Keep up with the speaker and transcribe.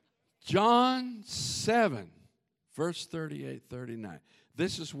John 7, verse 38, 39.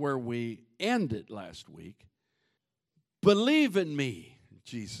 This is where we ended last week. Believe in me,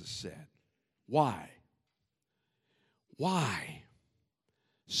 Jesus said. Why? Why?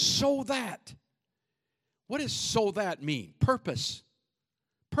 So that. What does so that mean? Purpose.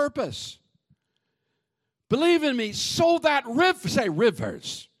 Purpose. Believe in me so that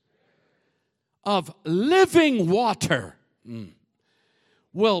rivers of living water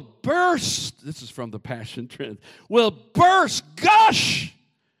will burst. This is from the Passion Trend. Will burst, gush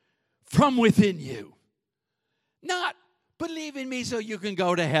from within you. Not believe in me so you can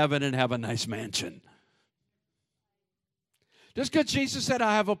go to heaven and have a nice mansion. Just because Jesus said,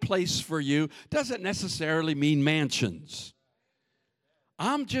 I have a place for you, doesn't necessarily mean mansions.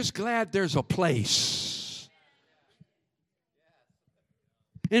 I'm just glad there's a place.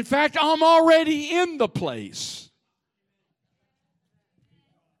 In fact, I'm already in the place.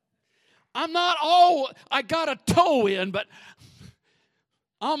 I got a toe in, but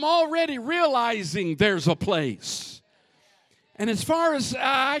I'm already realizing there's a place. And as far as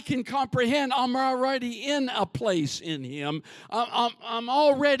I can comprehend, I'm already in a place in Him. I'm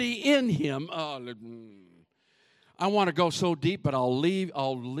already in Him. I want to go so deep, but I'll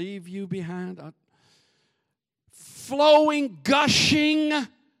leave you behind. Flowing, gushing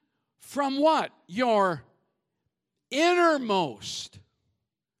from what? Your innermost.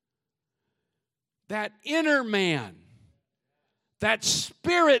 That inner man. That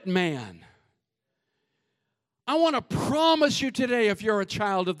spirit man. I want to promise you today, if you're a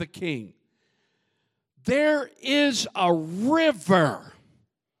child of the King, there is a river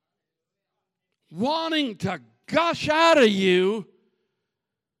wanting to gush out of you.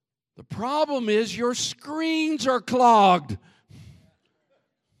 The problem is your screens are clogged.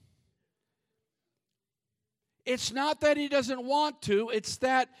 It's not that He doesn't want to, it's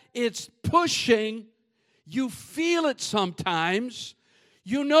that it's pushing. You feel it sometimes.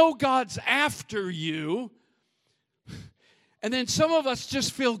 You know God's after you. And then some of us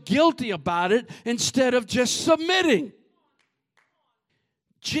just feel guilty about it instead of just submitting.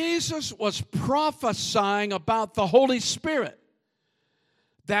 Jesus was prophesying about the Holy Spirit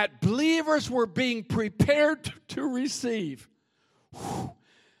that believers were being prepared to receive.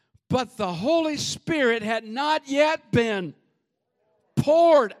 But the Holy Spirit had not yet been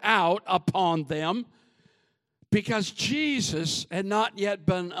poured out upon them because Jesus had not yet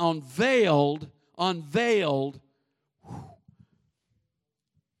been unveiled.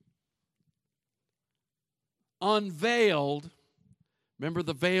 Remember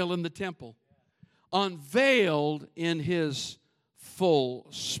the veil in the temple? Unveiled in His full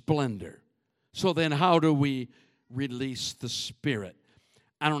splendor. So then how do we release the Spirit?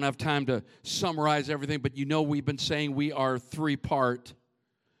 I don't have time to summarize everything, but you know we've been saying we are three-part.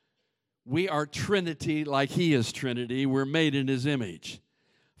 We are Trinity like He is Trinity. We're made in His image.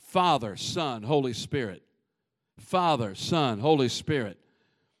 Father, Son, Holy Spirit. Father, Son, Holy Spirit.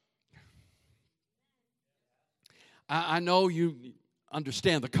 I know you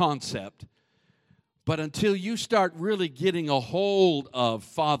understand the concept, but until you start really getting a hold of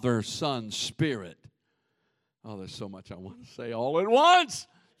Father, Son, Spirit, oh, there's so much I want to say all at once.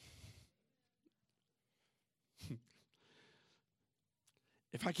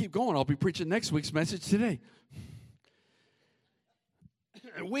 If I keep going, I'll be preaching next week's message today.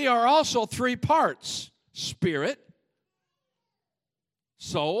 We are also three parts. Spirit,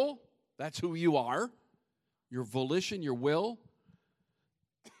 soul, that's who you are. Your volition, your will,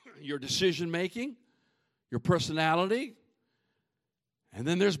 your decision-making, your personality. And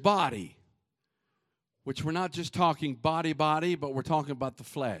then there's body, which we're not just talking body, but we're talking about the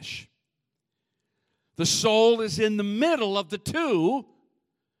flesh. The soul is in the middle of the two.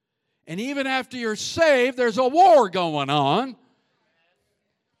 And even after you're saved, there's a war going on.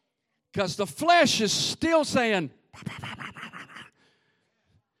 Because the flesh is still saying,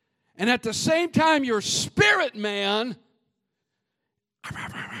 and at the same time, your spirit man,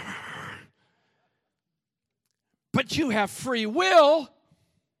 but you have free will,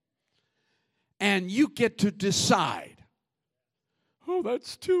 and you get to decide. Oh,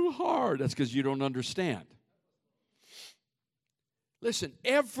 that's too hard. That's because you don't understand. Listen,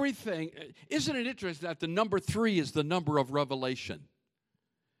 everything, isn't it interesting that the number 3 is the number of revelation?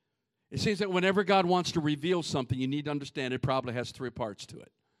 It seems that whenever God wants to reveal something, you need to understand it probably has 3 parts to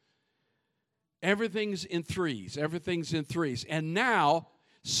it. Everything's in threes. Everything's in threes. And now,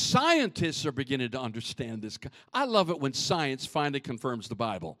 scientists are beginning to understand this. I love it when science finally confirms the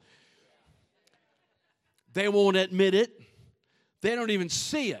Bible. They won't admit it. They don't even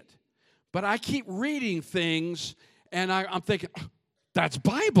see it. But I keep reading things, and I'm thinking, that's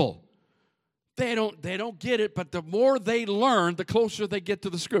Bible. they don't get it, but the more they learn, the closer they get to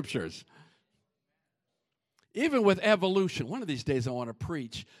the Scriptures. Even with evolution, one of these days I want to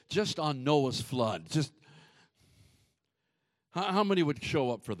preach just on Noah's flood. Just how many would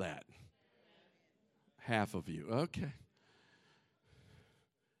show up for that? Half of you. Okay.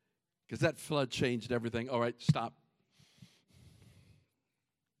 Because that flood changed everything. All right, stop.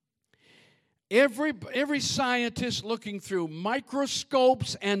 Every scientist looking through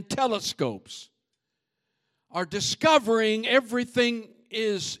microscopes and telescopes are discovering everything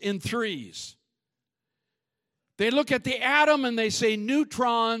is in threes. They look at the atom and they say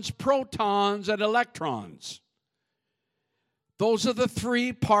neutrons, protons, and electrons. Those are the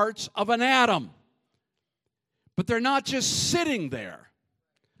three parts of an atom. But they're not just sitting there.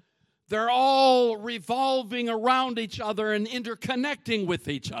 They're all revolving around each other and interconnecting with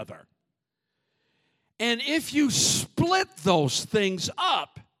each other. And if you split those things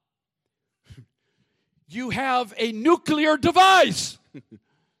up, you have a nuclear device.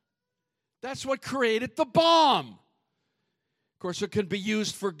 That's what created the bomb. Of course, it could be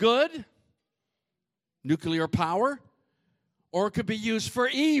used for good, nuclear power, or it could be used for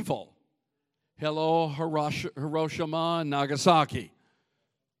evil. Hello, Hiroshima and Nagasaki.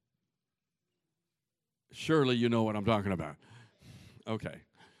 Surely you know what I'm talking about. Okay.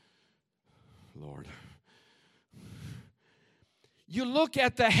 Lord. You look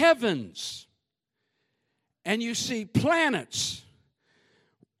at the heavens and you see planets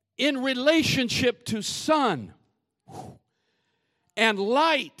in relationship to sun and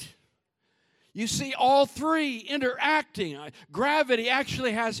light. You see all three interacting. Gravity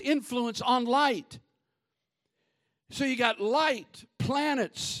actually has influence on light. So you got light,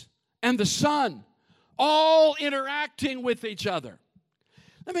 planets, and the sun all interacting with each other.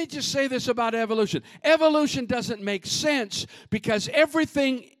 Let me just say this about evolution. Evolution doesn't make sense because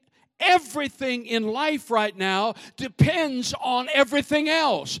everything in life right now depends on everything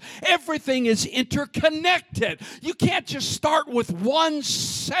else. Everything is interconnected. You can't just start with one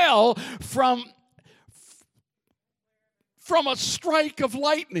cell from a strike of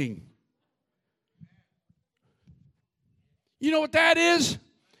lightning. You know what that is?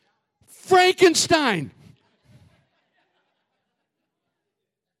 Frankenstein.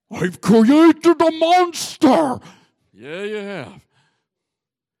 I've created a monster. Yeah, you have.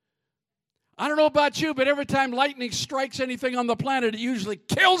 I don't know about you, but every time lightning strikes anything on the planet, it usually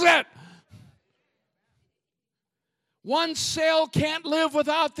kills it. One cell can't live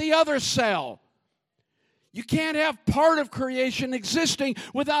without the other cell. You can't have part of creation existing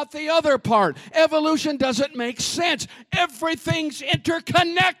without the other part. Evolution doesn't make sense. Everything's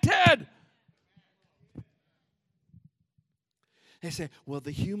interconnected. They say, well,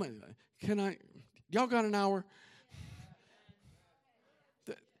 the human, y'all got an hour?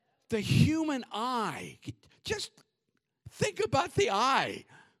 The human eye, just think about the eye.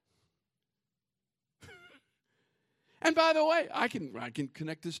 And by the way, I can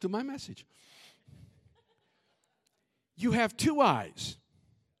connect this to my message. You have two eyes.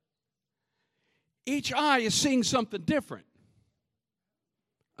 Each eye is seeing something different,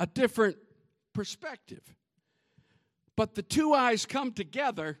 a different perspective. But the two eyes come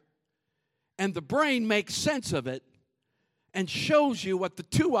together, and the brain makes sense of it and shows you what the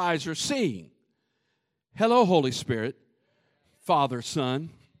two eyes are seeing. Hello, Holy Spirit, Father, Son.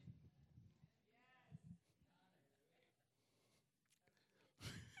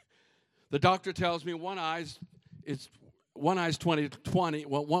 The doctor tells me one eye's 20,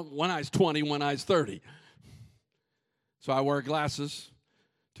 well, one eye's 20, one eye's 30. So I wear glasses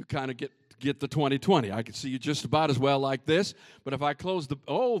to kind of get the 20/20. I can see you just about as well like this, but if I close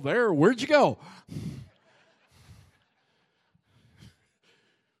where'd you go?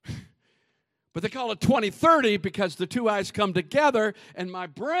 But they call it 20/30 because the two eyes come together and my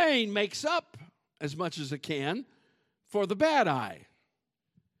brain makes up as much as it can for the bad eye.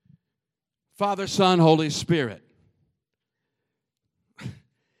 Father, Son, Holy Spirit.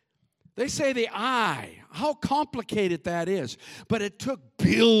 They say the eye, how complicated that is. But it took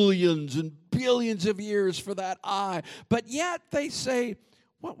billions and billions of years for that eye. But yet they say,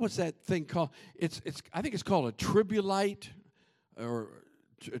 what was that thing called? I think it's called a tribulite or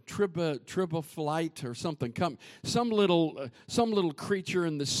tribophyte or something. Some little creature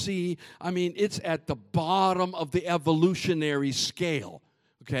in the sea. I mean, it's at the bottom of the evolutionary scale.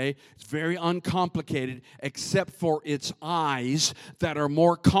 Okay, it's very uncomplicated except for its eyes that are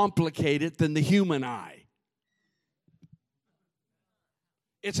more complicated than the human eye.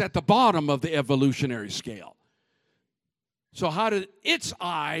 It's at the bottom of the evolutionary scale. So how did its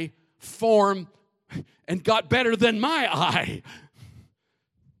eye form and got better than my eye?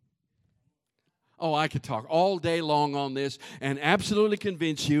 Oh, I could talk all day long on this and absolutely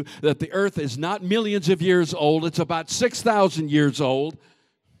convince you that the earth is not millions of years old. It's about 6,000 years old.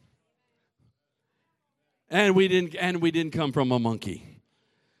 And we didn't come from a monkey.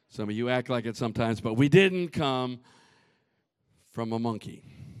 Some of you act like it sometimes, but we didn't come from a monkey.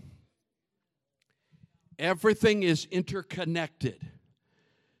 Everything is interconnected.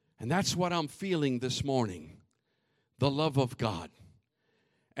 And that's what I'm feeling this morning. The love of God.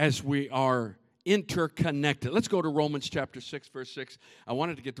 As we are interconnected. Let's go to Romans chapter 6, verse 6. I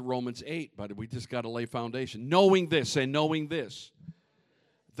wanted to get to Romans 8, but we just got to lay foundation. Knowing this, say knowing this,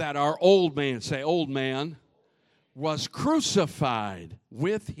 that our old man, say old man, was crucified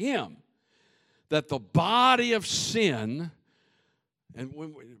with him, that the body of sin, and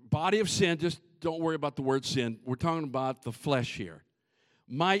body of sin, just don't worry about the word sin, we're talking about the flesh here,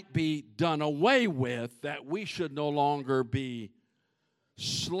 might be done away with, that we should no longer be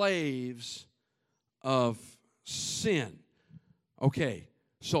slaves of sin. Okay,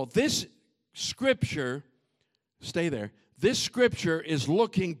 so this scripture, stay there, this scripture is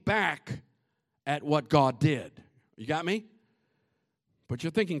looking back at what God did. You got me? Put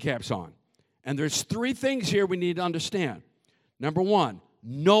your thinking caps on. And there's three things here we need to understand. Number one,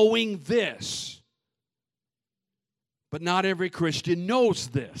 knowing this. But not every Christian knows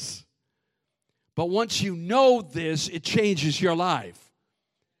this. But once you know this, it changes your life.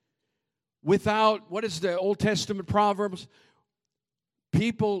 Without, what is the Old Testament Proverbs?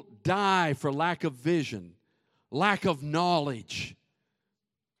 People die for lack of vision, lack of knowledge.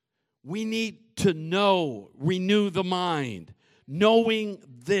 We need to know, renew the mind, knowing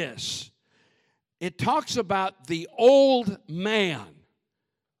this. It talks about the old man.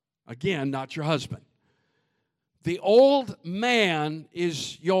 Again, not your husband. The old man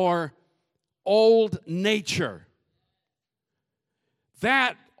is your old nature.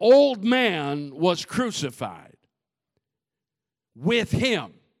 That old man was crucified with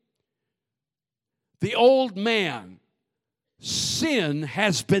him. The old man, sin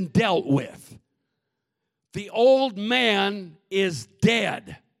has been dealt with. The old man is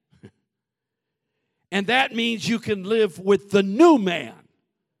dead. And that means you can live with the new man.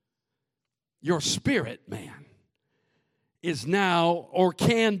 Your spirit man is now or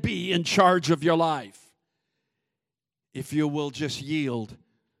can be in charge of your life if you will just yield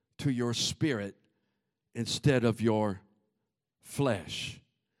to your spirit instead of your flesh.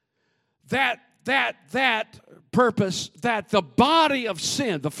 That purpose, that the body of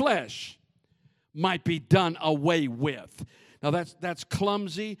sin, the flesh, might be done away with. Now that's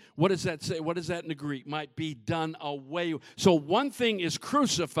clumsy. What does that say? What is that in the Greek? Might be done away with. So one thing is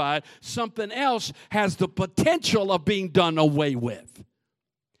crucified, something else has the potential of being done away with.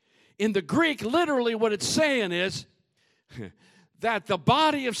 In the Greek, literally what it's saying is that the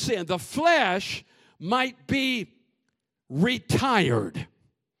body of sin, the flesh, might be retired.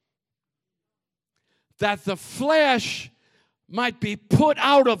 That the flesh might be put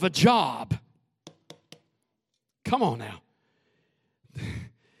out of a job. Come on now.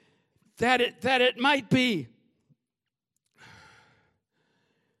 That it might be,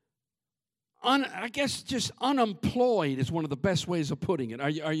 I guess just unemployed is one of the best ways of putting it.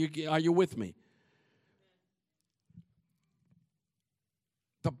 Are you with me?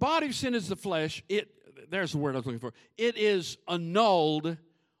 The body of sin is the flesh. There's the word I was looking for. It is annulled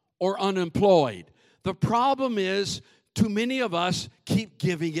or unemployed. The problem is, too many of us keep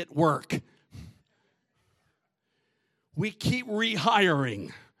giving it work. We keep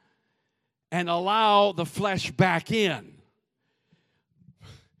rehiring and allow the flesh back in.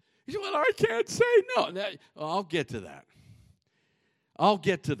 You say, well, I can't say no. I'll get to that.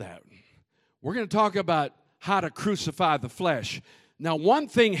 We're going to talk about how to crucify the flesh. Now, one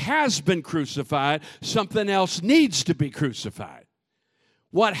thing has been crucified, something else needs to be crucified.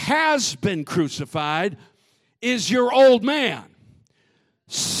 What has been crucified is your old man.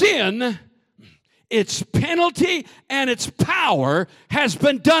 Sin, its penalty and its power has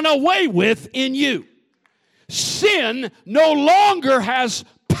been done away with in you. Sin no longer has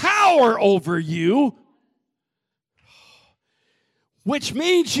power over you, which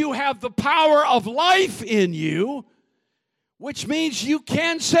means you have the power of life in you, which means you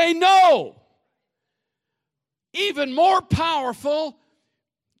can say no. Even more powerful,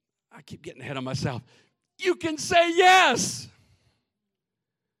 I keep getting ahead of myself, you can say yes.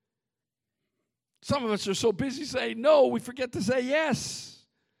 Some of us are so busy saying no, we forget to say yes.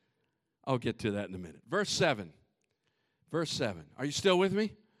 I'll get to that in a minute. Verse 7. Are you still with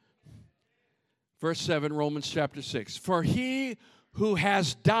me? Verse 7, Romans chapter 6. For he who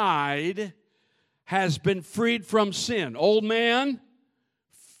has died has been freed from sin. Old man,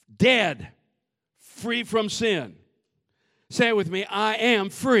 dead free from sin. Say it with me. I am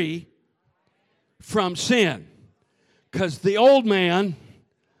free from sin. Because the old man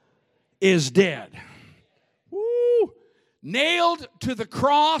is dead. Woo! Nailed to the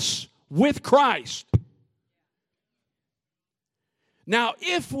cross with Christ. Now,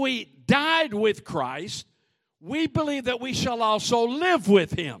 if we died with Christ, we believe that we shall also live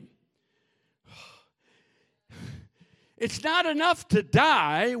with him. It's not enough to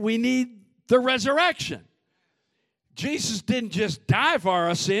die. We need the resurrection. Jesus didn't just die for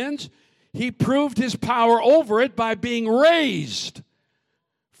our sins. He proved his power over it by being raised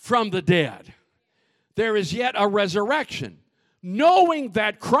from the dead. There is yet a resurrection. Knowing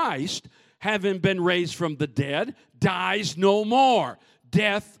that Christ, having been raised from the dead, dies no more.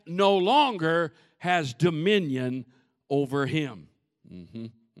 Death no longer has dominion over him.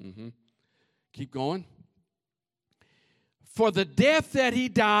 Keep going. For the death that he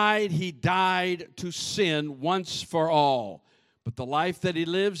died to sin once for all. But the life that he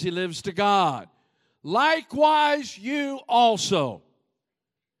lives to God. Likewise, you also.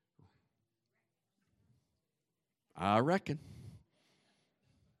 I reckon.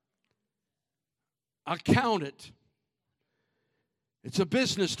 Account it. It's a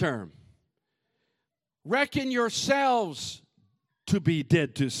business term. Reckon yourselves to be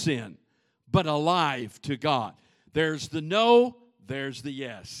dead to sin, but alive to God. There's the no, there's the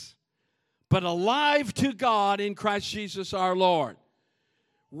yes. But alive to God in Christ Jesus our Lord.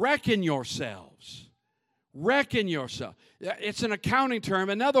 Reckon yourselves. Reckon yourself. It's an accounting term.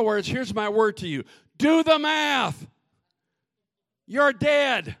 In other words, here's my word to you. Do the math. You're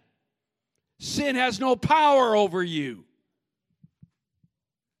dead. Sin has no power over you.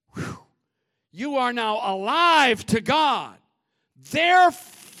 Whew. You are now alive to God.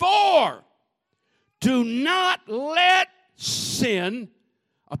 Therefore, do not let sin,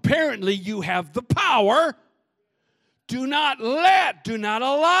 apparently you have the power, do not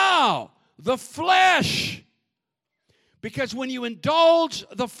allow the flesh. Because when you indulge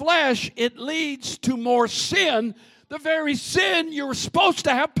the flesh, it leads to more sin, the very sin you're supposed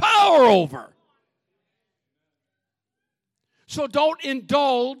to have power over. So don't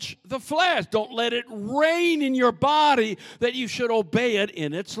indulge the flesh. Don't let it reign in your body that you should obey it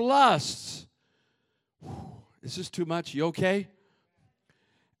in its lusts. Is this too much? You okay?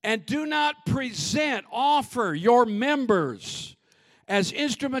 And do not offer your members as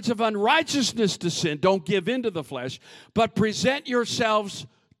instruments of unrighteousness to sin. Don't give in to the flesh, but present yourselves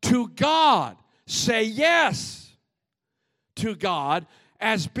to God. Say yes to God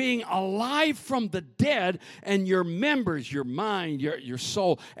as being alive from the dead, and your members, your mind, your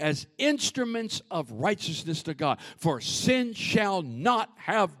soul, as instruments of righteousness to God. For sin shall not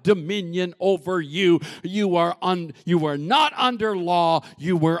have dominion over you. You are not under law,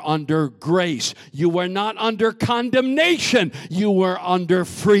 you were under grace. You were not under condemnation, you were under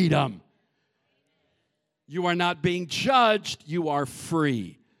freedom. You are not being judged, you are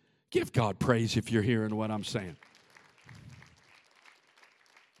free. Give God praise if you're hearing what I'm saying.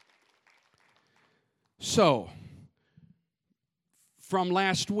 So, from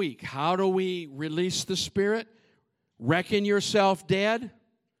last week, how do we release the Spirit? Reckon yourself dead.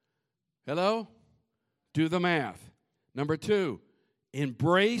 Hello? Do the math. Number 2,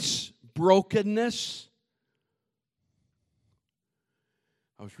 embrace brokenness.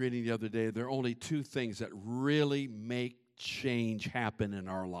 I was reading the other day, there are only 2 things that really make change happen in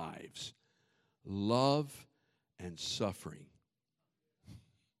our lives: love and suffering.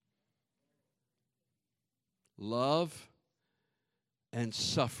 Love and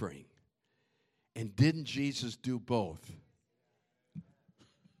suffering. And didn't Jesus do both?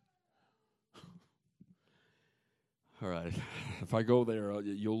 All right. If I go there,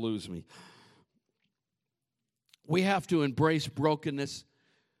 you'll lose me. We have to embrace brokenness.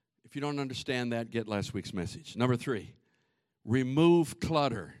 If you don't understand that, get last week's message. Number 3, remove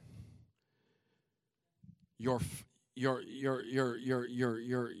clutter. Your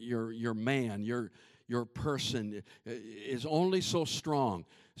man, your person is only so strong.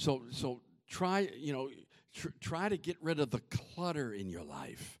 So try to get rid of the clutter in your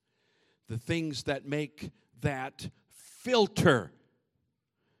life. The things that make that filter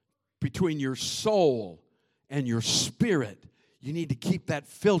between your soul and your spirit. You need to keep that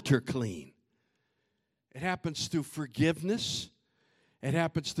filter clean. It happens through forgiveness. It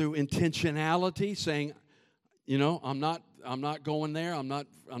happens through intentionality, saying, I'm not going there.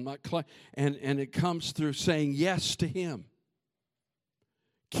 And it comes through saying yes to him.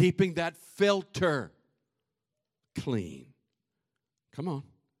 Keeping that filter clean. Come on.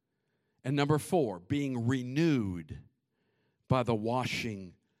 And number 4, being renewed by the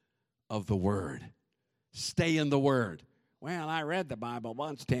washing of the word. Stay in the Word. Well, I read the Bible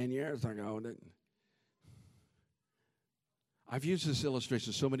once 10 years ago. I've used this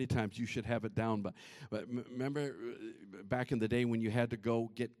illustration so many times, you should have it down. But remember back in the day when you had to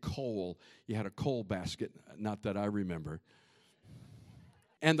go get coal, you had a coal basket, not that I remember.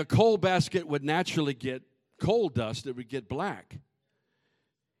 And the coal basket would naturally get coal dust, it would get black.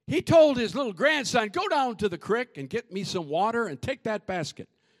 He told his little grandson, go down to the creek and get me some water and take that basket.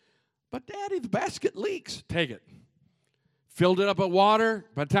 But Daddy, the basket leaks. Take it. Filled it up with water.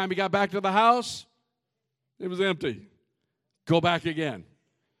 By the time he got back to the house, it was empty. Go back again.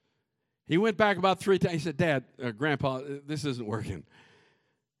 He went back about 3 times. He said, Dad, Grandpa, this isn't working.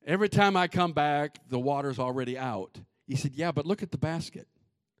 Every time I come back, the water's already out. He said, yeah, but look at the basket.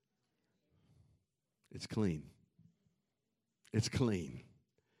 It's clean. It's clean.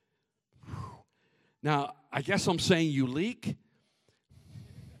 Whew. Now, I guess I'm saying you leak.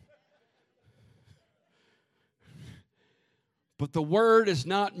 But the Word is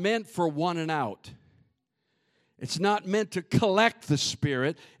not meant for one and out. It's not meant to collect the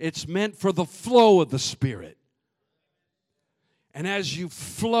Spirit. It's meant for the flow of the Spirit. And as you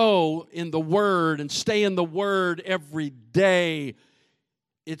flow in the Word and stay in the Word every day,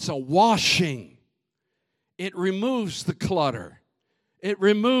 it's a washing. It removes the clutter. It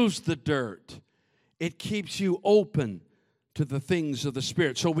removes the dirt. It keeps you open to the things of the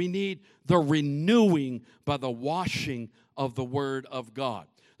Spirit. So we need the renewing by the washing of the Word of God.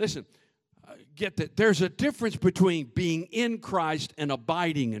 Listen, get that. There's a difference between being in Christ and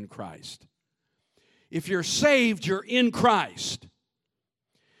abiding in Christ. If you're saved, you're in Christ.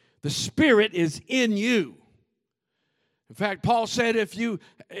 The Spirit is in you. In fact, Paul said if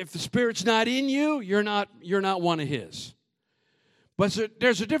the Spirit's not in you, you're not one of His. But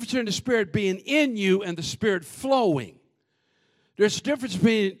there's a difference in the Spirit being in you and the Spirit flowing. There's a difference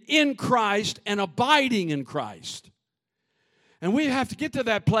between in Christ and abiding in Christ. And we have to get to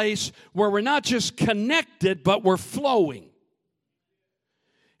that place where we're not just connected, but we're flowing.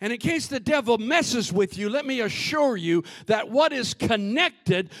 And in case the devil messes with you, let me assure you that what is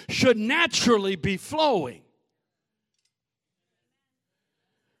connected should naturally be flowing.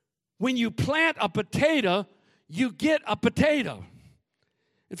 When you plant a potato, you get a potato.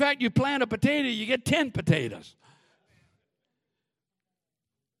 In fact, you plant a potato, you get 10 potatoes.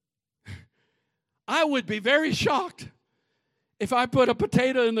 I would be very shocked if I put a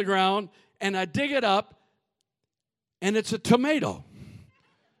potato in the ground and I dig it up and it's a tomato.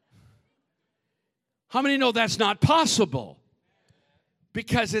 How many know that's not possible?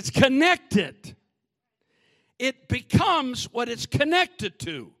 Because it's connected. It becomes what it's connected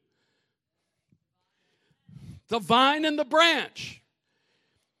to. The vine and the branch.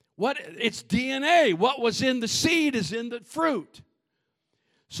 It's DNA. What was in the seed is in the fruit.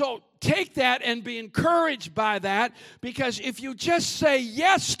 So take that and be encouraged by that, because if you just say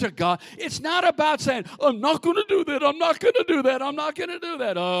yes to God, it's not about saying, I'm not going to do that, I'm not going to do that, I'm not going to do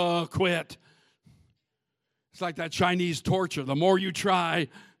that. Oh, quit. It's like that Chinese torture. The more you try,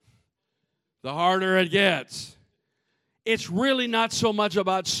 the harder it gets. It's really not so much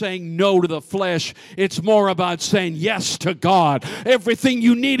about saying no to the flesh. It's more about saying yes to God. Everything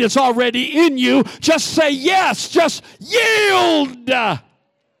you need is already in you. Just say yes. Just yield.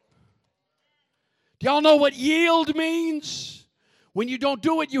 Do y'all know what yield means? When you don't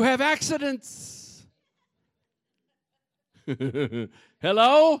do it, you have accidents.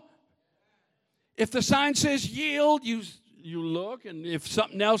 Hello? If the sign says yield, you look, and if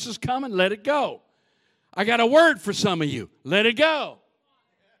something else is coming, let it go. I got a word for some of you. Let it go.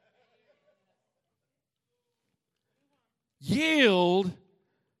 Yield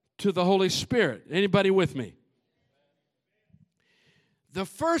to the Holy Spirit. Anybody with me? The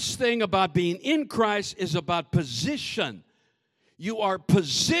first thing about being in Christ is about position. You are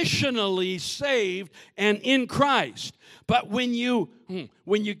positionally saved and in Christ. But when you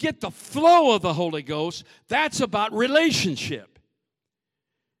get the flow of the Holy Ghost, that's about relationship.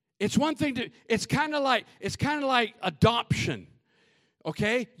 It's one thing it's kind of like adoption.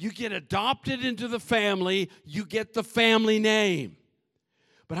 Okay? You get adopted into the family, you get the family name.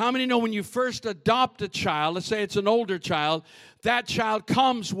 But how many know when you first adopt a child, let's say it's an older child, that child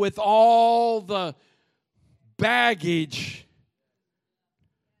comes with all the baggage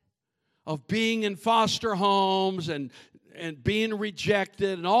of being in foster homes and being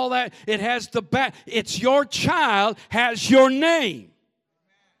rejected and all that. It has it's your child, has your name.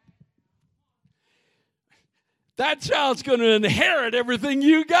 That child's going to inherit everything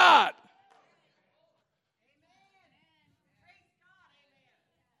you got.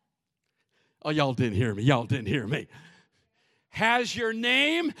 Oh, y'all didn't hear me. Y'all didn't hear me. has your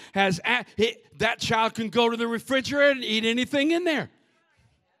name, that child can go to the refrigerator and eat anything in there.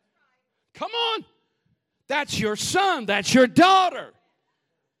 Come on. That's your son. That's your daughter.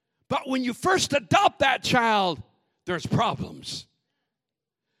 But when you first adopt that child, there's problems.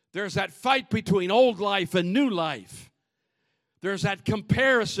 There's that fight between old life and new life. There's that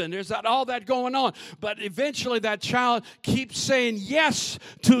comparison. There's that all that going on. But eventually that child keeps saying yes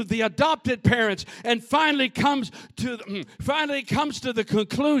to the adopted parents and finally comes to the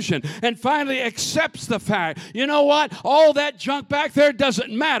conclusion and finally accepts the fact, you know what? All that junk back there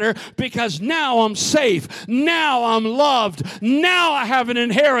doesn't matter because now I'm safe. Now I'm loved. Now I have an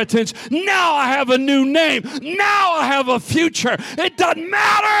inheritance. Now I have a new name. Now I have a future. It doesn't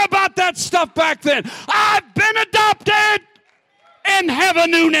matter about that stuff back then. I've been adopted and have a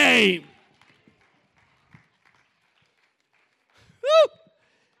new name. Woo!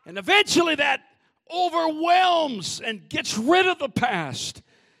 And eventually that overwhelms and gets rid of the past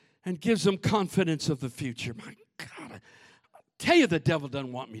and gives them confidence of the future. My God, I tell you the devil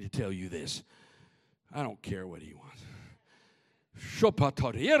doesn't want me to tell you this. I don't care what he wants.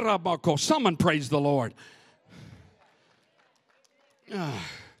 Someone praise the Lord.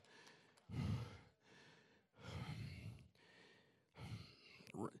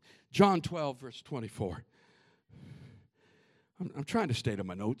 John 12, verse 24. I'm trying to stay to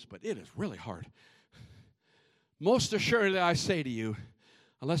my notes, but it is really hard. Most assuredly I say to you,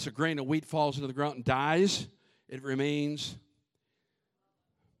 unless a grain of wheat falls into the ground and dies, it remains.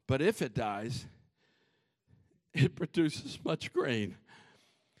 But if it dies, it produces much grain.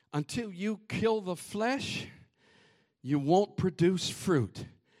 Until you kill the flesh, you won't produce fruit.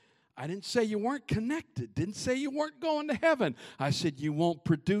 I didn't say you weren't connected. Didn't say you weren't going to heaven. I said you won't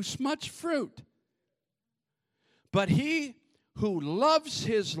produce much fruit. But he who loves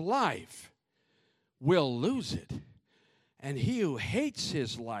his life will lose it. And he who hates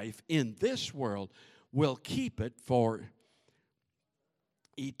his life in this world will keep it for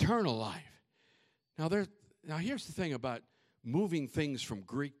eternal life. Now here's the thing about moving things from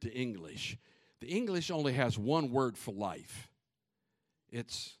Greek to English. The English only has one word for life.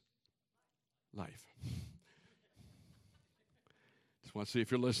 It's life. Just want to see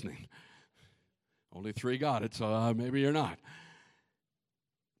if you're listening. Only 3 got it, so maybe you're not.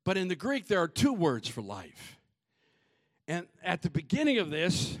 But in the Greek, there are 2 words for life. And at the beginning of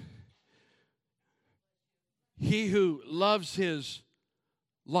this, he who loves his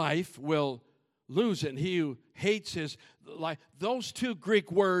life will lose it, and he who hates his life. Those 2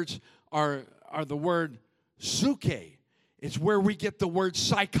 Greek words are the word psyche. It's where we get the word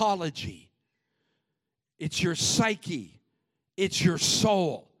psychology. It's your psyche. It's your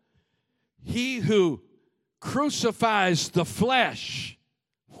soul. He who crucifies the flesh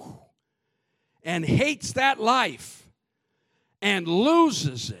and hates that life and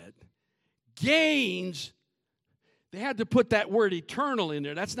loses it, gains. They had to put that word eternal in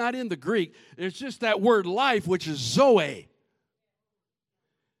there. That's not in the Greek. It's just that word life, which is zoe.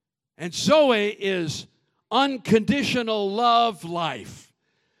 And zoe is unconditional love life.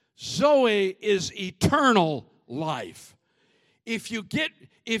 Zoe is eternal life. If you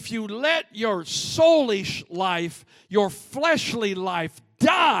let your soulish life, your fleshly life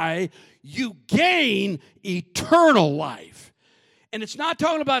die, you gain eternal life. And it's not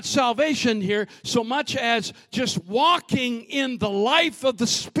talking about salvation here so much as just walking in the life of the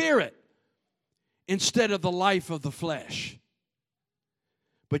Spirit instead of the life of the flesh.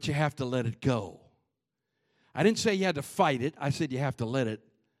 But you have to let it go. I didn't say you had to fight it. I said you have to let it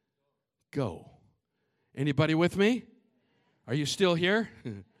go. Anybody with me? Are you still here?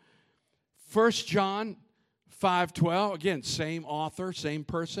 1 John 5:12. Again, same author, same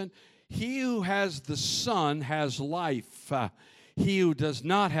person. He who has the Son has life. He who does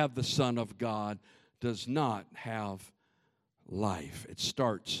not have the Son of God does not have life. It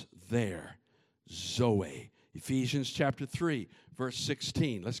starts there. Zoe. Ephesians chapter 3, verse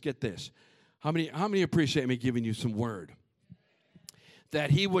 16. Let's get this. How many appreciate me giving you some word? That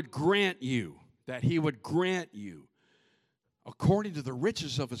he would grant you, according to the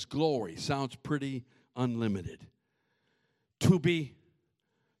riches of his glory. Sounds pretty unlimited. To be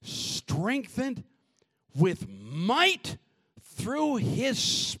strengthened with might through his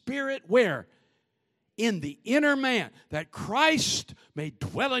Spirit, where? In the inner man, that Christ may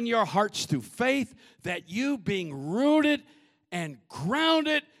dwell in your hearts through faith, that you being rooted and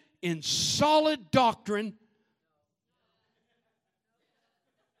grounded in solid doctrine.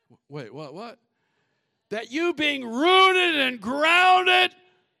 Wait, what? That you being rooted and grounded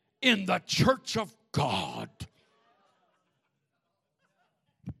in the church of God.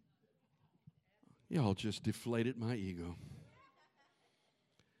 Y'all just deflated my ego.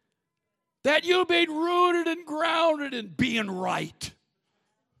 That you be rooted and grounded in being right.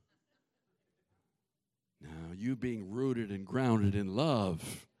 Now, you being rooted and grounded in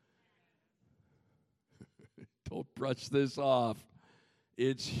love. Don't brush this off.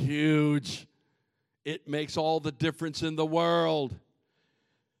 It's huge. It makes all the difference in the world.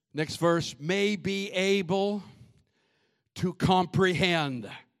 Next verse, may be able to comprehend.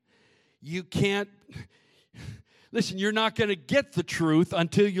 You can't, listen, you're not going to get the truth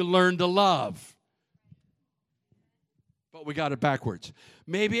until you learn to love. But we got it backwards.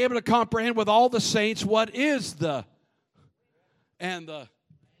 May be able to comprehend with all the saints what is the, and the,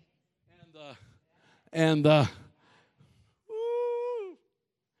 woo.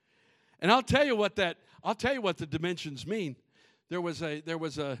 And I'll tell you what the dimensions mean. There was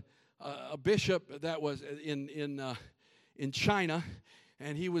a bishop that was in China,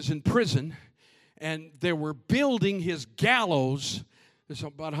 and he was in prison, and they were building his gallows. This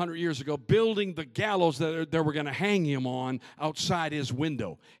was about 100 years ago, building the gallows that they were going to hang him on outside his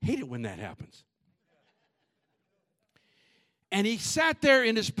window. Hate it when that happens. And he sat there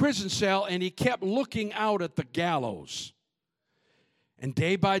in his prison cell, and he kept looking out at the gallows. And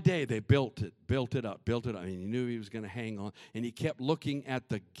day by day, they built it up. And he knew he was going to hang on. And he kept looking at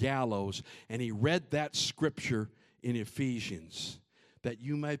the gallows. And he read that scripture in Ephesians, that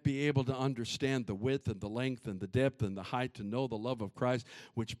you might be able to understand the width and the length and the depth and the height, to know the love of Christ,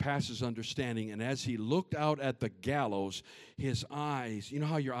 which passes understanding. And as he looked out at the gallows, his eyes, you know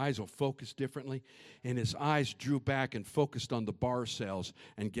how your eyes will focus differently? And his eyes drew back and focused on the bar cells.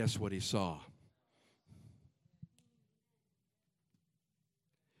 And guess what he saw?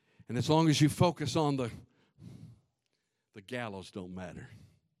 And as long as you focus on the gallows don't matter.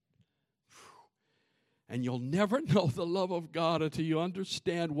 And you'll never know the love of God until you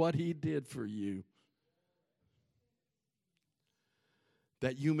understand what He did for you.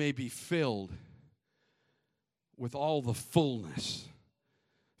 That you may be filled with all the fullness.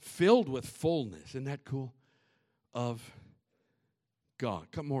 Filled with fullness. Isn't that cool? Of God.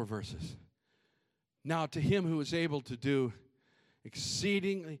 Couple more verses. Now to Him who is able to do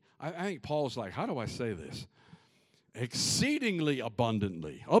exceedingly, I think Paul's like, how do I say this? Exceedingly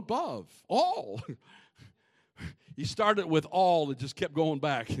abundantly, above, all. He started with all and just kept going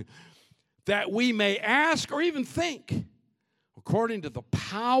back. That we may ask or even think, according to the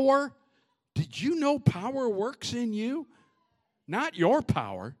power. Did you know power works in you? Not your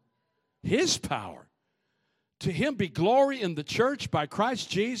power, His power. To Him be glory in the church by Christ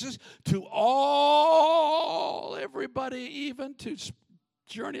Jesus, to all, everybody, even to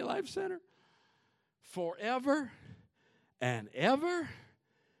Journey Life Center, forever and ever.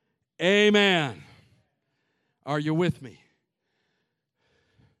 Amen. Are you with me?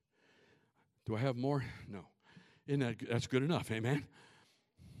 Do I have more? No. That's good enough, amen?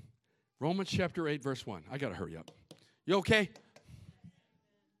 Romans chapter 8, verse 1. I got to hurry up. You okay?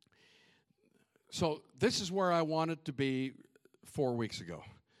 So this is where I wanted to be 4 weeks ago.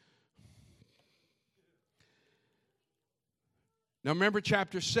 Now remember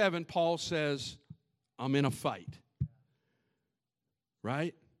chapter 7, Paul says, I'm in a fight.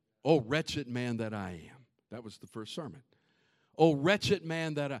 Right? Oh, wretched man that I am. That was the first sermon. Oh, wretched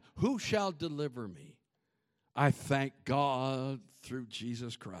man that who shall deliver me? I thank God through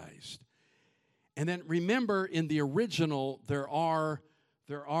Jesus Christ. And then remember, in the original, there are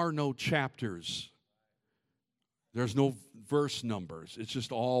no chapters. There's no verse numbers. It's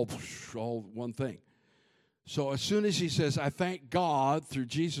just all one thing. So as soon as he says, I thank God through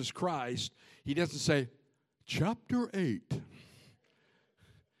Jesus Christ, he doesn't say, chapter 8.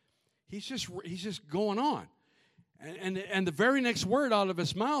 He's just going on. And the very next word out of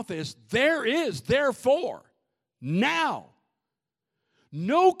his mouth is, there is, therefore, now,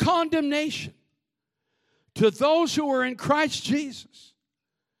 no condemnation to those who are in Christ Jesus.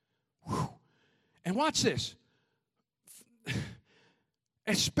 Whew. And watch this.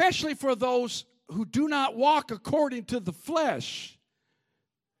 Especially for those who do not walk according to the flesh,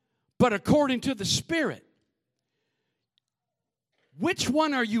 but according to the Spirit. Which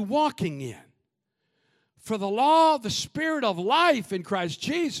one are you walking in? For the law of the Spirit of life in Christ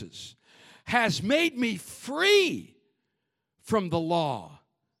Jesus has made me free from the law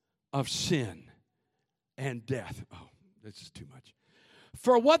of sin and death. Oh, this is too much.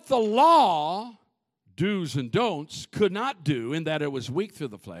 For what the law, do's and don'ts, could not do, in that it was weak through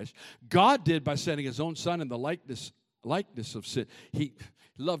the flesh, God did by sending His own Son in the likeness of sin. He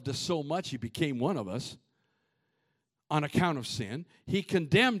loved us so much, He became one of us. On account of sin, He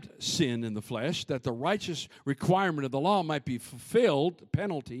condemned sin in the flesh, that the righteous requirement of the law might be fulfilled,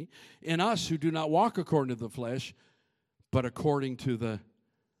 penalty, in us who do not walk according to the flesh, but according to the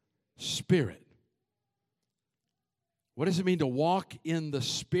Spirit. What does it mean to walk in the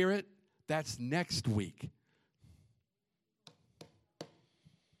Spirit? That's next week.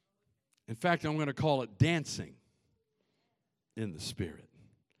 In fact, I'm going to call it dancing in the Spirit.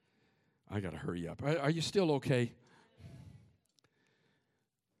 I got to hurry up. Are you still okay?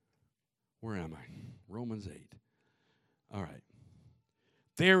 Where am I? Romans 8. All right.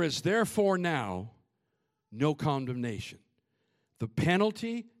 There is therefore now no condemnation. The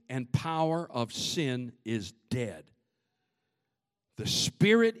penalty and power of sin is dead. The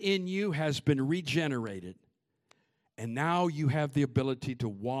Spirit in you has been regenerated, and now you have the ability to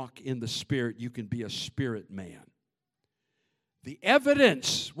walk in the Spirit. You can be a spirit man. The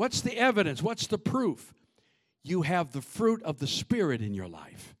evidence, what's the evidence? What's the proof? You have the fruit of the Spirit in your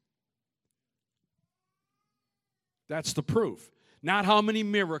life. That's the proof. Not how many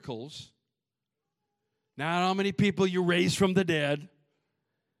miracles, not how many people you raise from the dead,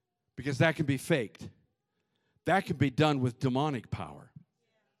 because that can be faked. That can be done with demonic power.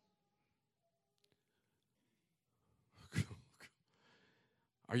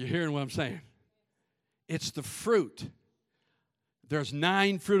 Are you hearing what I'm saying? It's the fruit. There's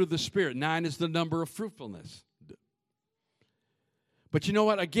 9 fruit of the Spirit. 9 is the number of fruitfulness. But you know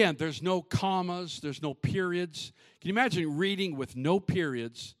what? Again, there's no commas, there's no periods. Can you imagine reading with no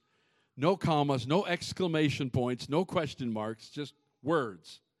periods, no commas, no exclamation points, no question marks, just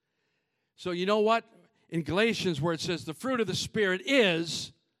words? So you know what? In Galatians, where it says the fruit of the Spirit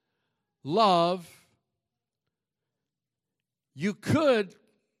is love, you could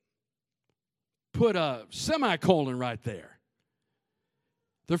put a semicolon right there.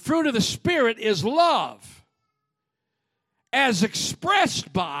 The fruit of the Spirit is love, as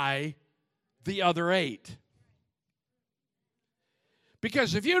expressed by the other 8.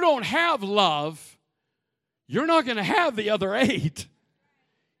 Because if you don't have love, you're not going to have the other 8.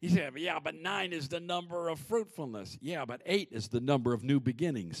 You say, yeah, but 9 is the number of fruitfulness. Yeah, but 8 is the number of new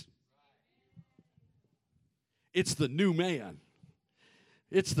beginnings. It's the new man.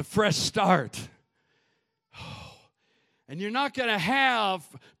 It's the fresh start. And you're not going to have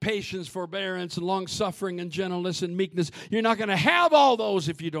patience, forbearance, and long-suffering, and gentleness, and meekness. You're not going to have all those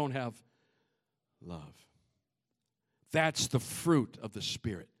if you don't have love. That's the fruit of the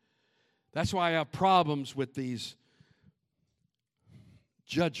Spirit. That's why I have problems with these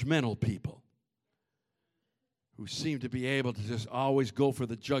judgmental people who seem to be able to just always go for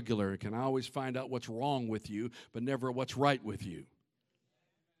the jugular, can always find out what's wrong with you, but never what's right with you.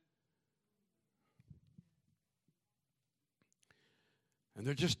 And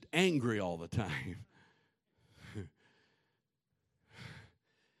they're just angry all the time.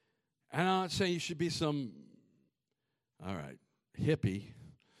 And I'm not saying you should be some, all right, hippie.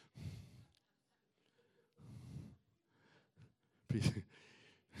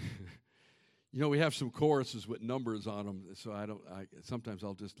 You know, we have some choruses with numbers on them, so sometimes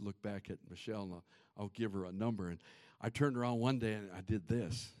I'll just look back at Michelle and I'll give her a number. And I turned around one day and I did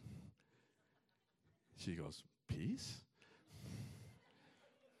this. She goes, peace?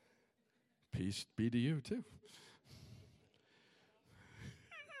 Peace be to you, too.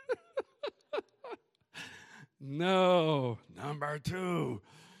 No, number 2.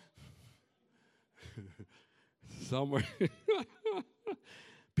 Somewhere.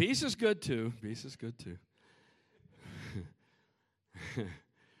 Peace is good, too. Peace is good, too.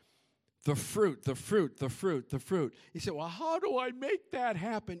 The fruit, the fruit, the fruit, the fruit. He said, well, how do I make that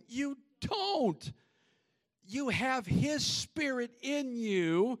happen? You don't. You have His Spirit in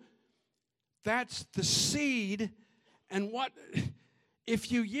you. That's the seed. And what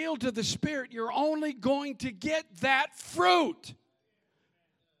if you yield to the Spirit, you're only going to get that fruit.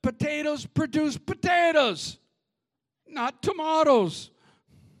 Potatoes produce potatoes, not tomatoes.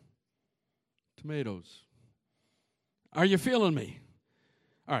 Tomatoes. Are you feeling me?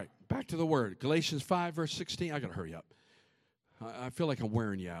 All right, back to the word. Galatians 5, verse 16. I got to hurry up. I feel like I'm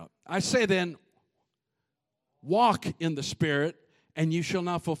wearing you out. I say then, walk in the Spirit, and you shall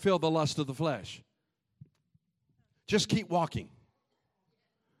not fulfill the lust of the flesh. Just keep walking.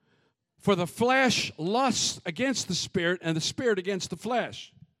 For the flesh lusts against the Spirit, and the Spirit against the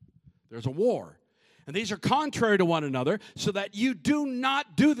flesh. There's a war. And these are contrary to one another, so that you do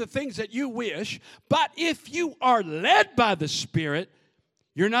not do the things that you wish. But if you are led by the Spirit,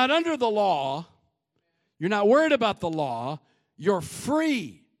 you're not under the law. You're not worried about the law. You're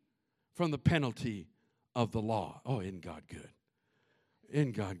free from the penalty of the law. Oh, isn't God good?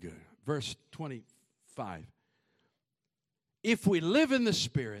 In God good. Verse 25. If we live in the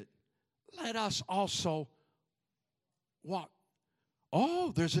Spirit, let us also walk.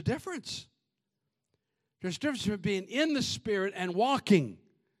 Oh, there's a difference. There's a difference between being in the Spirit and walking.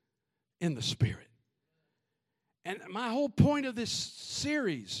 in the Spirit. And my whole point of this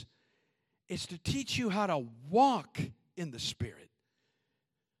series is to teach you how to walk in the Spirit.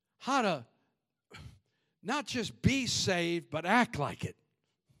 How to not just be saved, but act like it.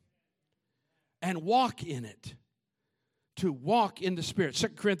 And walk in it. To walk in the Spirit. 2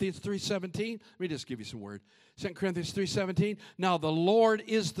 Corinthians 3:17. Let me just give you some word. 2 Corinthians 3:17. Now the Lord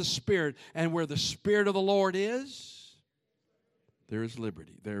is the Spirit, and where the Spirit of the Lord is, there is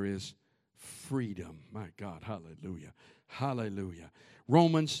liberty. There is freedom. My God, hallelujah. Hallelujah.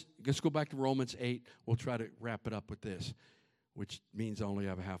 Let's go back to Romans 8. We'll try to wrap it up with this, which means I only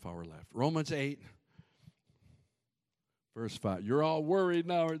have a half hour left. Romans 8, verse 5. You're all worried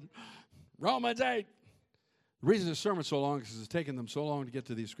now. Romans 8. The reason the sermon's so long is because it's taken them so long to get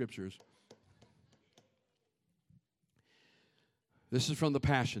to these scriptures. This is from the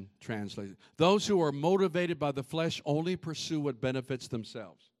Passion Translation. Those who are motivated by the flesh only pursue what benefits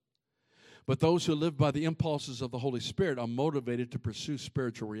themselves. But those who live by the impulses of the Holy Spirit are motivated to pursue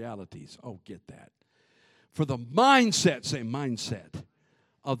spiritual realities. Oh, get that. For the mindset, say mindset,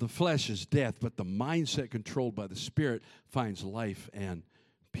 of the flesh is death, but the mindset controlled by the Spirit finds life and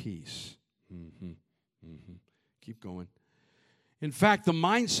peace. Keep going. In fact, the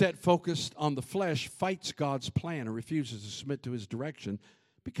mindset focused on the flesh fights God's plan and refuses to submit to His direction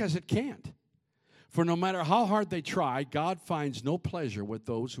because it can't. For no matter how hard they try, God finds no pleasure with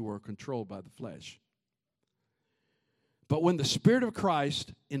those who are controlled by the flesh. But when the Spirit of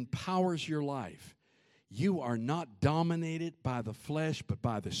Christ empowers your life, you are not dominated by the flesh, but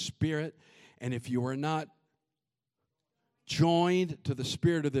by the Spirit. And if you are not joined to the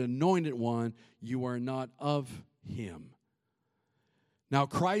Spirit of the Anointed One, you are not of Him. Now,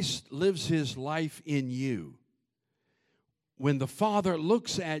 Christ lives His life in you. When the Father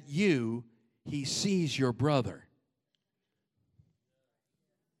looks at you, He sees your brother.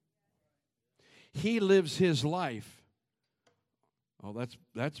 He lives His life. Oh,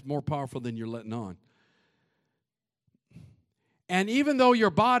 that's more powerful than you're letting on. And even though your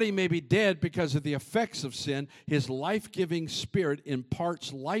body may be dead because of the effects of sin, His life-giving Spirit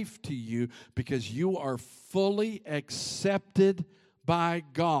imparts life to you because you are fully accepted by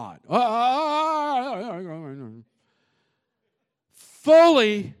God.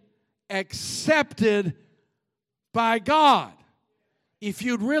 Fully accepted by God. If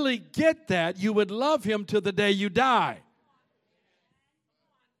you'd really get that, you would love Him to the day you die.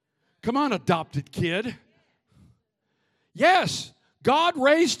 Come on, adopted kid. Yes, God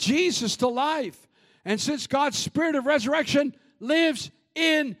raised Jesus to life. And since God's Spirit of resurrection lives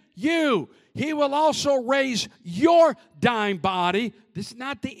in you, He will also raise your dying body. This is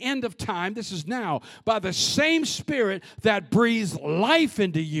not the end of time. This is now. By the same Spirit that breathes life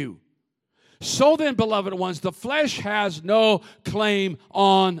into you. So then, beloved ones, the flesh has no claim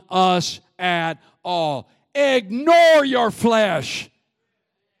on us at all. Ignore your flesh.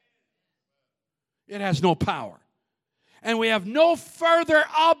 It has no power. And we have no further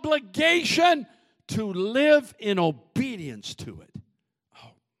obligation to live in obedience to it.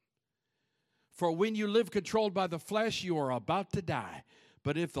 Oh. For when you live controlled by the flesh, you are about to die.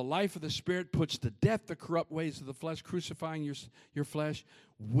 But if the life of the Spirit puts to death the corrupt ways of the flesh, crucifying your flesh,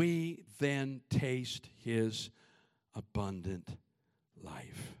 we then taste His abundant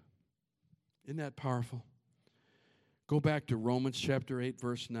life. Isn't that powerful? Go back to Romans chapter 8,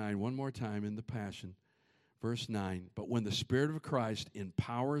 verse 9, one more time in the Passion. Verse 9, but when the Spirit of Christ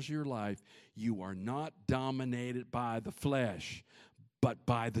empowers your life, you are not dominated by the flesh, but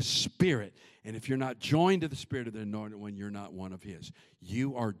by the Spirit. And if you're not joined to the Spirit of the Anointed One, you're not one of His.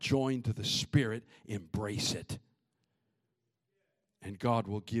 You are joined to the Spirit. Embrace it. And God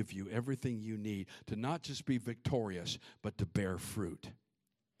will give you everything you need to not just be victorious, but to bear fruit.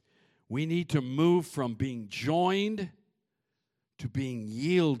 We need to move from being joined to being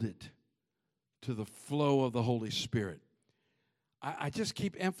yielded to the flow of the Holy Spirit. I just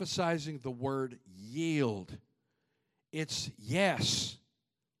keep emphasizing the word yield. It's yes.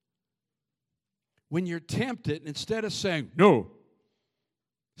 When you're tempted, instead of saying no,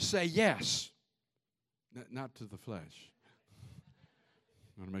 say yes. Not to the flesh.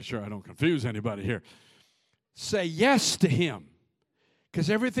 I want to make sure I don't confuse anybody here. Say yes to Him.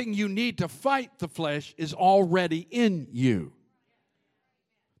 Because everything you need to fight the flesh is already in you.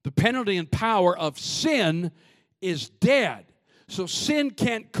 The penalty and power of sin is dead. So sin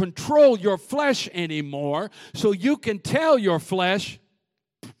can't control your flesh anymore. So you can tell your flesh,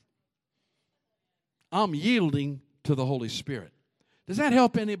 I'm yielding to the Holy Spirit. Does that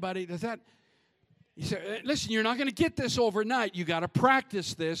help anybody? You say, listen, you're not going to get this overnight. You got to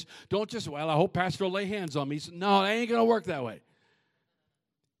practice this. Don't just, I hope Pastor will lay hands on me. No, it ain't going to work that way.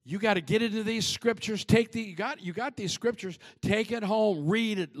 You got to get into these scriptures. You got these scriptures. Take it home,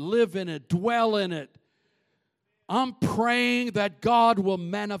 read it, live in it, dwell in it. I'm praying that God will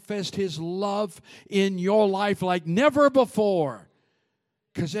manifest His love in your life like never before,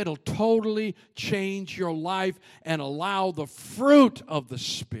 because it'll totally change your life and allow the fruit of the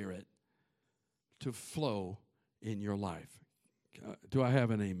Spirit to flow in your life. Do I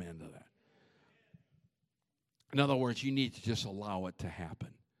have an amen to that? In other words, you need to just allow it to happen.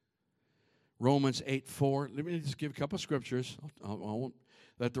 Romans 8:4. Let me just give a couple of scriptures.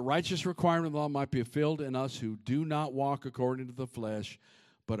 That the righteous requirement of the law might be fulfilled in us who do not walk according to the flesh,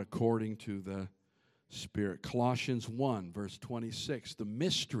 but according to the Spirit. Colossians 1, verse 26. The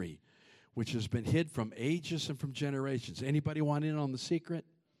mystery which has been hid from ages and from generations. Anybody want in on the secret?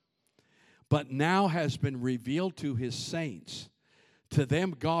 But now has been revealed to His saints. To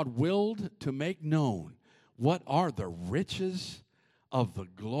them God willed to make known what are the riches of the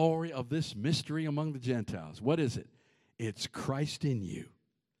glory of this mystery among the Gentiles. What is it? It's Christ in you,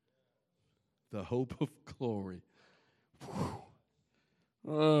 the hope of glory.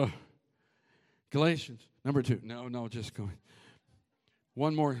 Galatians, number 2. No, just going.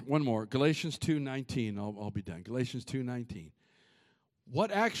 One more. Galatians 2:19. I'll be done. Galatians 2:19.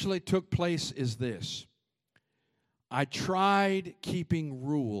 What actually took place is this. I tried keeping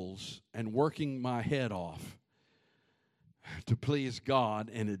rules and working my head off to please God,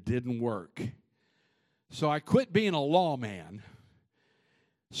 and it didn't work. So I quit being a lawman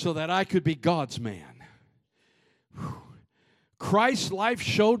so that I could be God's man. Christ's life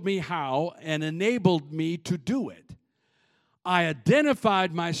showed me how and enabled me to do it. I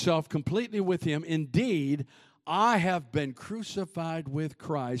identified myself completely with Him. Indeed, I have been crucified with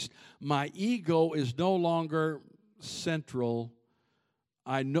Christ. My ego is no longer central.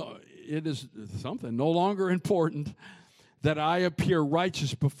 I know it is something no longer important that I appear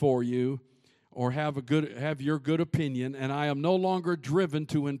righteous before you or have your good opinion, and I am no longer driven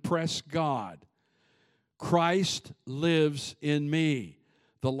to impress God. Christ lives in me.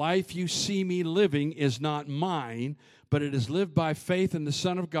 The life you see me living is not mine, but it is lived by faith in the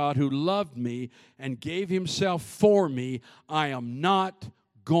Son of God who loved me and gave Himself for me. I am not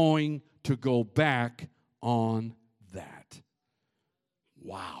going to go back on that.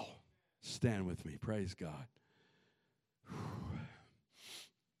 Wow. Stand with me. Praise God.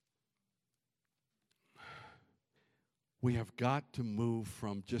 We have got to move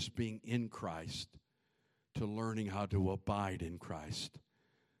from just being in Christ to learning how to abide in Christ.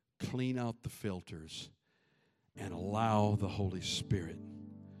 Clean out the filters and allow the Holy Spirit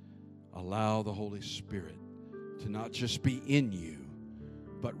to not just be in you,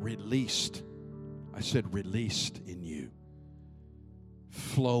 but released. I said released in you.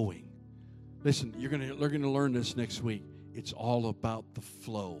 Flowing. Listen, you're going to learn this next week. It's all about the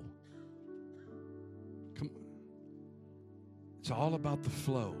flow. It's all about the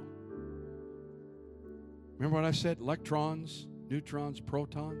flow. Remember what I said? Electrons, neutrons,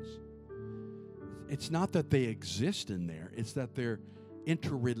 protons. It's not that they exist in there. It's that they're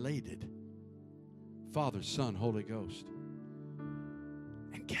interrelated. Father, Son, Holy Ghost.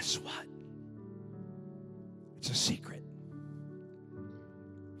 And guess what? It's a secret.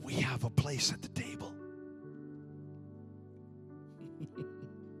 We have a place at the table.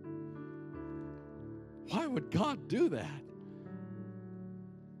 Why would God do that?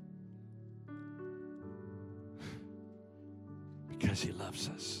 Because He loves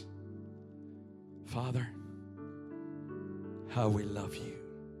us. Father, how we love you,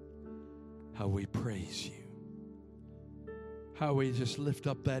 how we praise you, how we just lift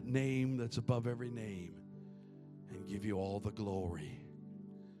up that name that's above every name and give you all the glory.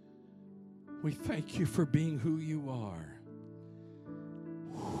 We thank you for being who you are.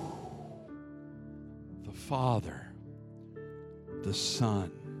 The Father, the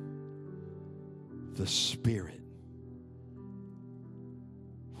Son, the Spirit.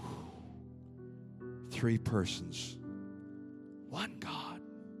 3 persons, one God.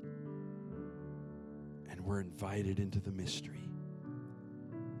 And we're invited into the mystery.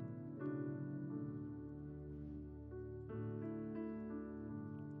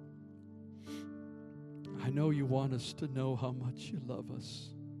 I know you want us to know how much you love us.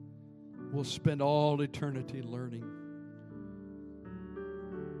 We'll spend all eternity learning.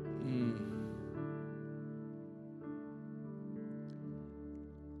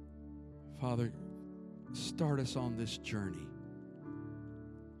 Father, start us on this journey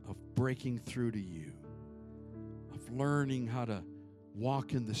of breaking through to you, of learning how to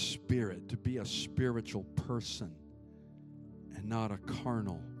walk in the Spirit, to be a spiritual person and not a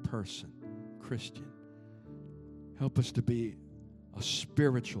carnal person, Christian. Help us to be a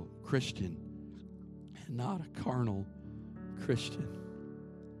spiritual Christian and not a carnal Christian.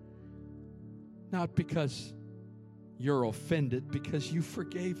 Not because you're offended, because you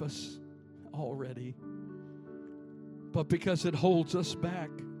forgave us already, but because it holds us back.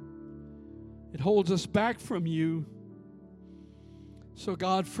 It holds us back from you. So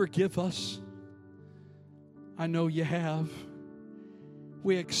God, forgive us. I know you have.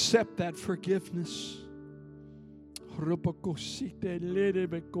 We accept that forgiveness.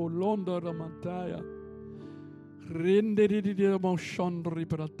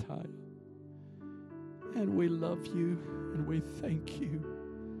 And we love you, and we thank you,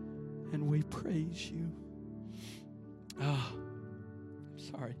 and we praise you. I'm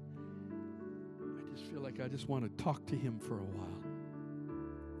sorry. I just feel like I just want to talk to him for a while.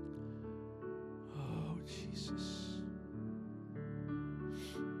 Oh, Jesus.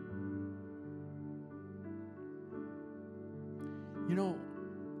 You know,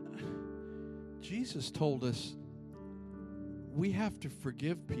 Jesus told us we have to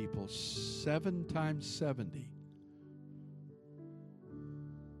forgive people 7 times 70.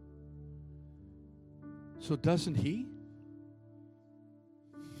 So doesn't he?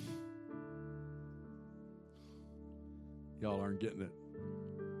 Y'all aren't getting it.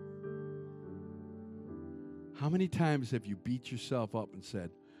 How many times have you beat yourself up and said,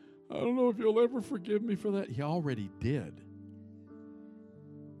 I don't know if you'll ever forgive me for that? He already did.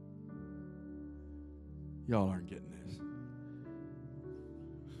 Y'all aren't getting this.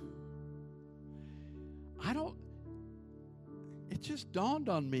 It just dawned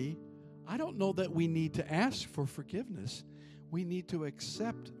on me, I don't know that we need to ask for forgiveness. We need to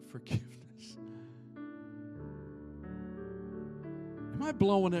accept forgiveness. Am I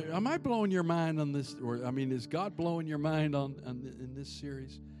blowing your mind on this? Or is God blowing your mind in this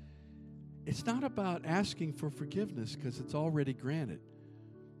series? It's not about asking for forgiveness because it's already granted.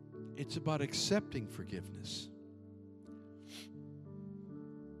 It's about accepting forgiveness.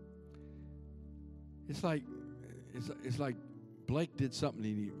 It's like Blake did something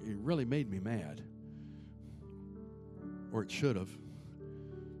and he really made me mad. Or it should have.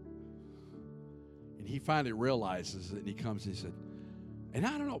 And he finally realizes it, and he comes and he said, and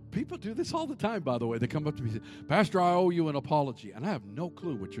I don't know, people do this all the time, by the way. They come up to me and say, Pastor, I owe you an apology. And I have no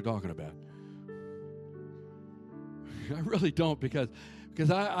clue what you're talking about. I really don't, because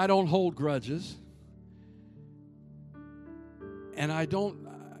I don't hold grudges. And I don't,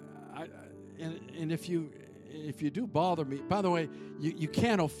 and if you do bother me, by the way, you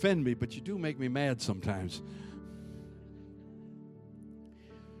can't offend me, but you do make me mad sometimes.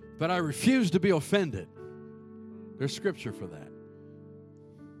 But I refuse to be offended. There's scripture for that.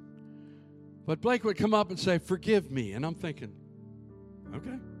 But Blake would come up and say, forgive me. And I'm thinking,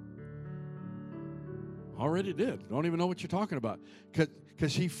 okay. Already did. Don't even know what you're talking about.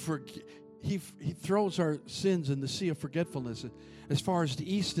 Because he throws our sins in the sea of forgetfulness as far as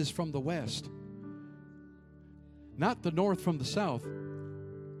the east is from the west. Not the north from the south.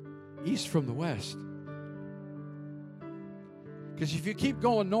 East from the west. Because if you keep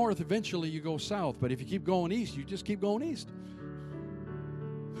going north, eventually you go south. But if you keep going east, you just keep going east.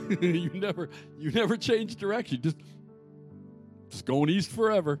 you never change direction. Just going east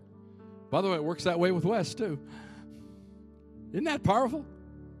forever. By the way, it works that way with west too. Isn't that powerful?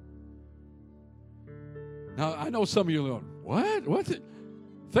 Now, I know some of you are going, what? What's it?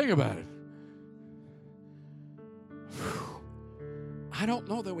 Think about it. I don't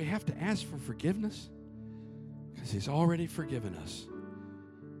know that we have to ask for forgiveness because he's already forgiven us.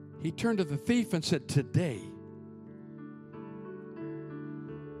 He turned to the thief and said, today.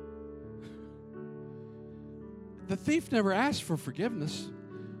 The thief never asked for forgiveness,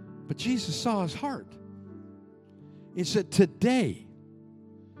 but Jesus saw his heart. He said, today,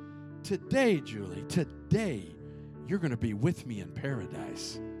 Julie, today, you're going to be with me in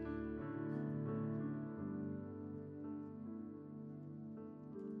paradise.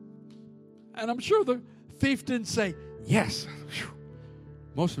 And I'm sure the thief didn't say, yes.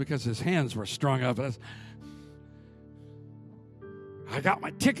 Mostly because his hands were strung up. I got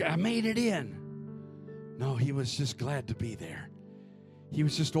my ticket. I made it in. No, he was just glad to be there. He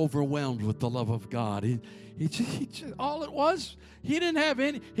was just overwhelmed with the love of God. He just all it was, he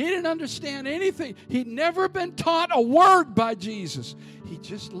didn't understand anything. He'd never been taught a word by Jesus. He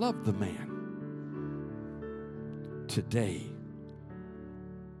just loved the man. Today,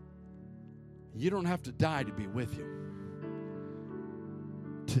 you don't have to die to be with him.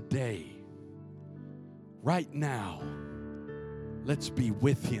 Today, right now, let's be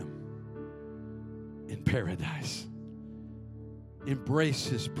with him in paradise. Embrace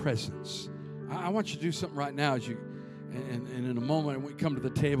his presence. I want you to do something right now And in a moment, when we come to the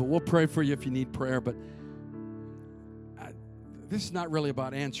table, we'll pray for you if you need prayer. But this is not really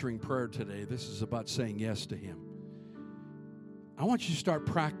about answering prayer today. This is about saying yes to Him. I want you to start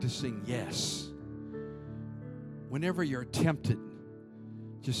practicing yes. Whenever you're tempted,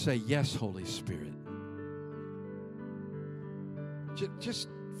 just say, yes, Holy Spirit. Just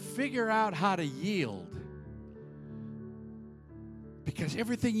figure out how to yield. Because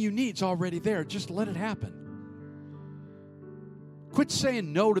everything you need is already there. Just let it happen. Quit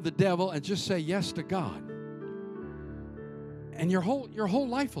saying no to the devil and just say yes to God. And your whole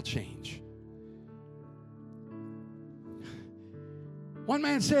life will change. One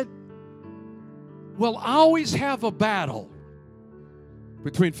man said, we'll always have a battle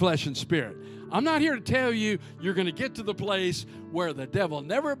between flesh and spirit. I'm not here to tell you you're going to get to the place where the devil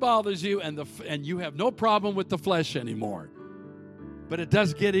never bothers you and you have no problem with the flesh anymore. But it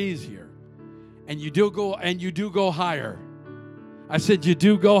does get easier. And you do go higher. I said you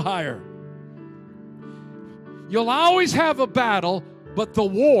do go higher. You'll always have a battle, but the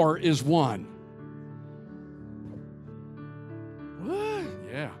war is won. What?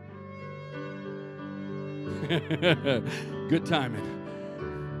 Yeah. Good timing.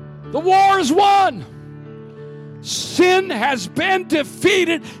 The war is won. Sin has been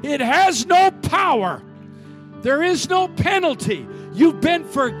defeated. It has no power. There is no penalty. You've been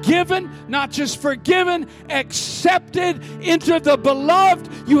forgiven, not just forgiven, accepted into the beloved.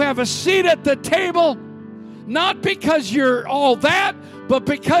 You have a seat at the table, not because you're all that, but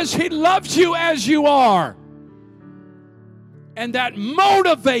because He loves you as you are. And that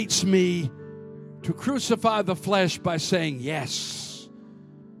motivates me to crucify the flesh by saying yes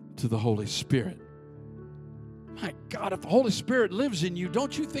to the Holy Spirit. My God, if the Holy Spirit lives in you,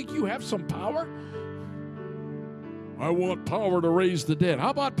 don't you think you have some power? I want power to raise the dead. How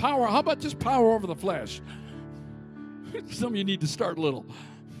about power? How about just power over the flesh? Some of you need to start little.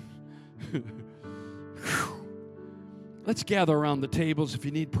 Let's gather around the tables. If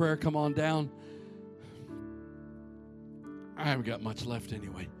you need prayer, come on down. I haven't got much left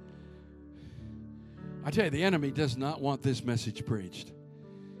anyway. I tell you, the enemy does not want this message preached.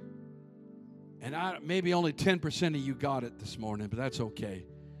 And maybe only 10% of you got it this morning, but that's okay.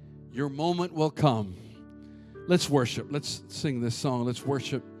 Your moment will come. Let's worship. Let's sing this song. Let's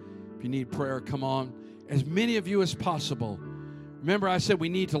worship. If you need prayer, come on. As many of you as possible. Remember, I said we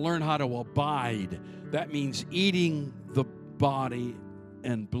need to learn how to abide. That means eating the body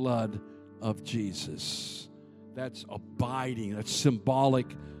and blood of Jesus. That's abiding. That's symbolic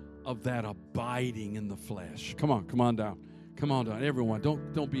of that abiding in the flesh. Come on down. Come on down. Everyone,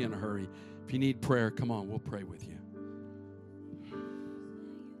 don't be in a hurry. If you need prayer, come on, we'll pray with you.